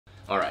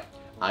All right,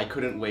 I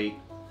couldn't wait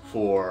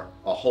for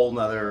a whole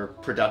nother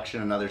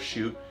production, another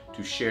shoot,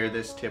 to share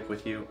this tip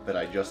with you that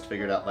I just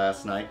figured out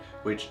last night,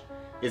 which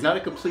is not a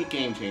complete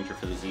game changer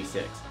for the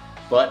Z6,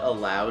 but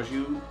allows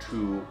you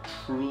to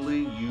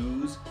truly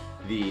use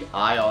the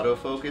eye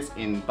autofocus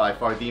in by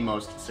far the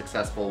most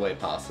successful way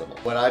possible.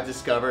 What I've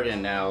discovered in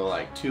now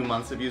like 2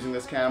 months of using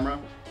this camera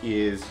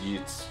is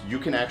you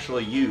can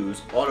actually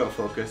use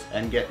autofocus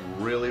and get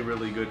really,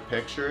 really good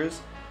pictures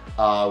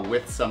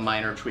with some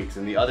minor tweaks.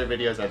 In the other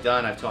videos I've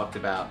done, I've talked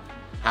about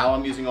how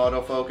I'm using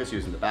autofocus,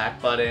 using the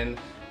back button,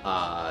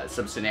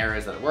 some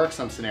scenarios that it works,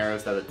 some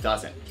scenarios that it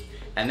doesn't.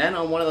 And then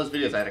on one of those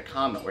videos I had a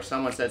comment where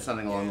someone said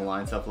something along the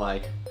lines of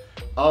like,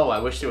 oh, I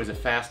wish there was a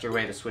faster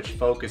way to switch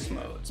focus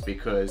modes,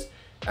 because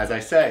as I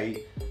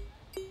say,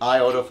 eye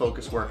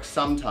autofocus works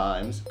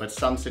sometimes, but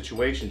some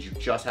situations you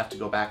just have to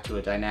go back to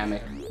a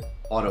dynamic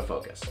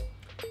autofocus.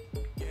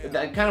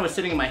 That kind of was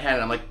sitting in my head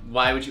and I'm like,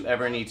 why would you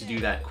ever need to do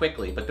that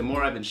quickly? But the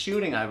more I've been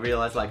shooting, I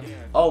realized like,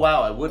 oh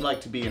wow, I would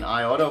like to be in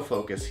eye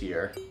autofocus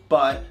here,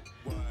 but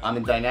I'm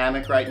in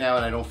dynamic right now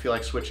and I don't feel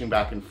like switching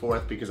back and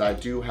forth because I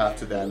do have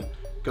to then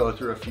go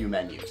through a few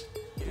menus.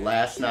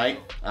 Last night,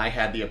 I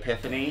had the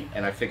epiphany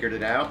and I figured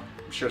it out.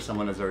 I'm sure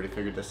someone has already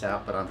figured this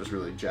out, but I'm just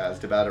really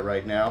jazzed about it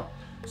right now.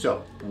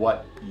 So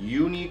what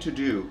you need to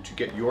do to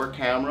get your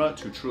camera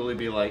to truly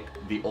be like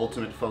the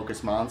ultimate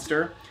focus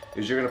monster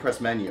is you're gonna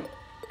press menu.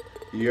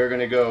 You're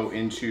gonna go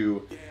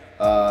into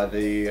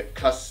the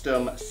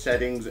custom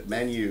settings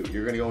menu.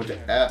 You're gonna go into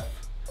F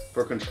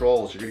for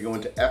controls. You're gonna go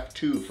into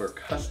F2 for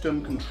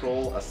custom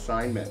control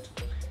assignment.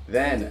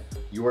 Then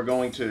you are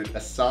going to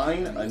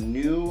assign a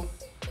new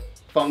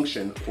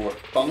function for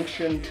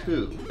function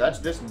 2. That's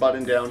this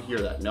button down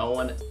here that no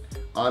one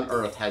on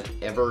earth has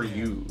ever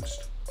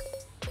used.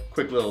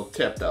 Quick little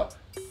tip though,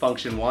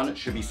 function 1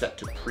 should be set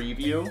to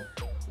preview,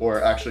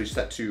 or actually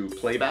set to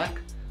playback,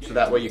 so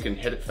that way you can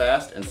hit it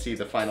fast and see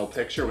the final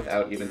picture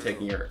without even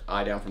taking your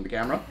eye down from the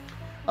camera.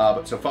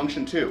 So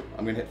function 2,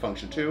 I'm gonna hit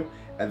function 2,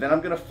 and then I'm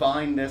gonna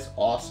find this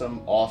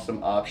awesome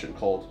option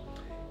called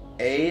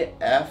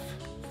AF/+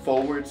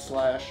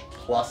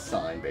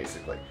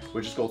 basically,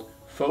 which is called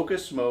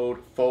focus mode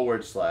 /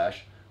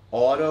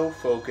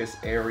 autofocus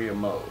area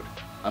mode.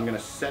 I'm gonna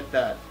set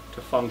that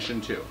to function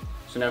 2.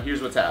 So now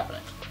here's what's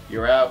happening.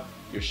 You're out,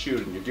 you're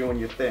shooting, you're doing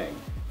your thing.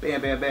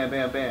 Bam, bam, bam,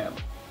 bam, bam,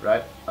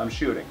 right? I'm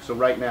shooting. So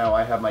right now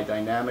I have my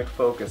dynamic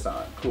focus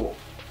on, cool.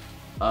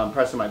 I'm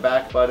pressing my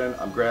back button,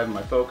 I'm grabbing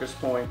my focus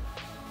point,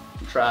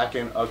 I'm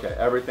tracking, okay,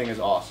 everything is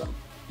awesome,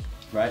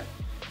 right?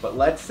 But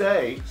let's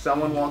say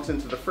someone walks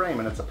into the frame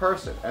and it's a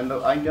person, and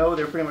I know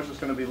they're pretty much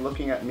just gonna be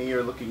looking at me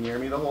or looking near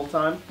me the whole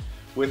time.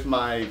 With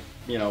my,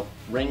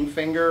 ring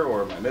finger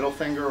or my middle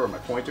finger or my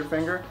pointer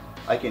finger,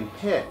 I can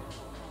hit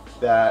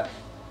that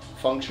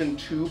function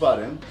 2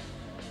 button,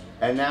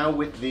 and now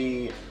with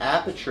the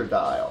aperture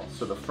dial,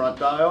 so the front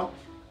dial,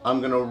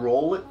 I'm gonna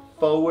roll it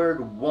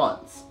forward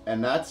once,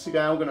 and that's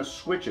now I'm gonna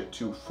switch it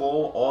to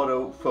full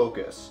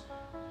autofocus,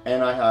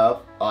 and I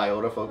have eye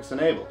autofocus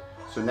enabled.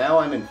 So now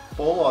I'm in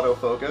full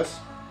autofocus,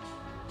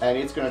 and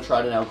it's gonna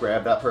try to now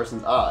grab that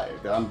person's eye.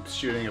 I'm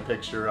shooting a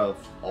picture of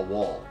a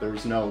wall.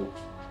 There's no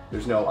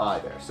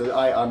eye there. So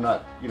I'm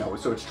not,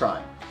 so it's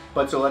trying.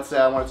 But so let's say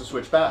I wanted to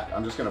switch back.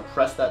 I'm just gonna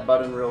press that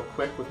button real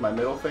quick with my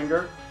middle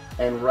finger,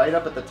 and right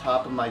up at the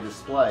top of my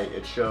display,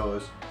 it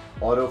shows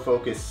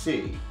autofocus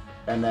C,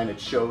 and then it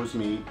shows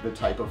me the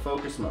type of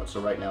focus mode. So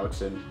right now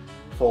it's in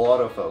full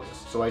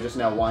autofocus. So I just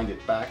now wind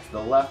it back to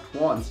the left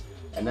once,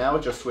 and now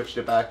it just switched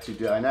it back to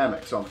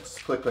dynamic. So I'm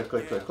click, click,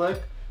 click, click,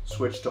 click,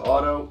 switch to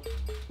auto,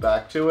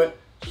 back to it,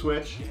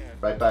 switch,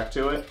 right back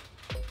to it,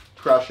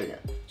 crushing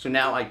it. So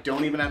now I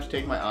don't even have to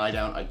take my eye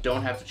down, I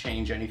don't have to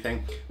change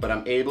anything, but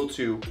I'm able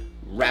to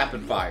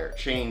rapid fire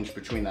change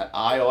between that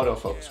eye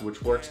autofocus,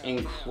 which works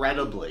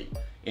incredibly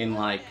in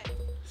like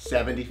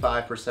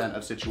 75%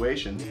 of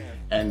situations,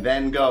 and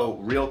then go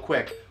real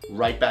quick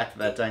right back to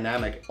that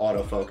dynamic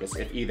autofocus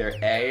if either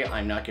A,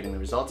 I'm not getting the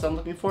results I'm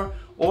looking for,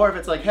 or if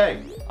it's like,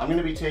 hey, I'm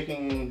gonna be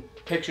taking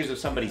pictures of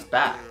somebody's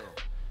back.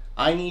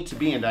 I need to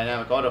be in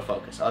dynamic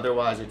autofocus,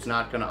 otherwise it's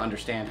not gonna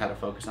understand how to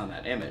focus on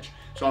that image.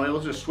 So I'm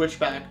able to just switch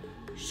back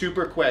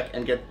super quick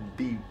and get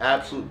the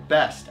absolute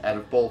best out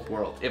of both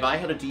worlds. If I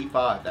had a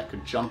D5 that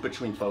could jump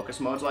between focus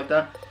modes like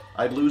that,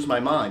 I'd lose my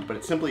mind, but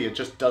it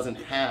just doesn't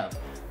have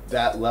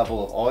that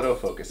level of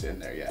autofocus in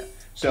there yet.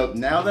 So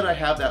now that I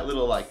have that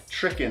little like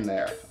trick in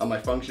there on my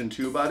function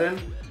 2 button,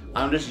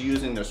 I'm just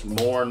using this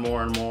more and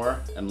more and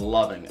more and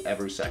loving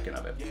every second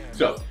of it.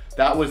 So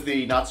that was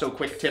the not so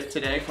quick tip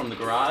today from the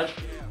garage.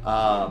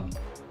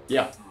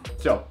 Yeah,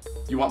 so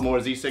if you want more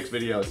Z6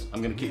 videos,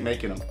 I'm gonna keep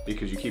making them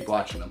because you keep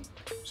watching them.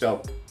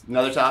 So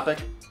another topic,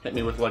 hit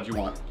me with what you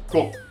want.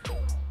 Cool.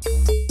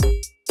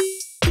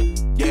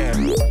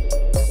 Yeah.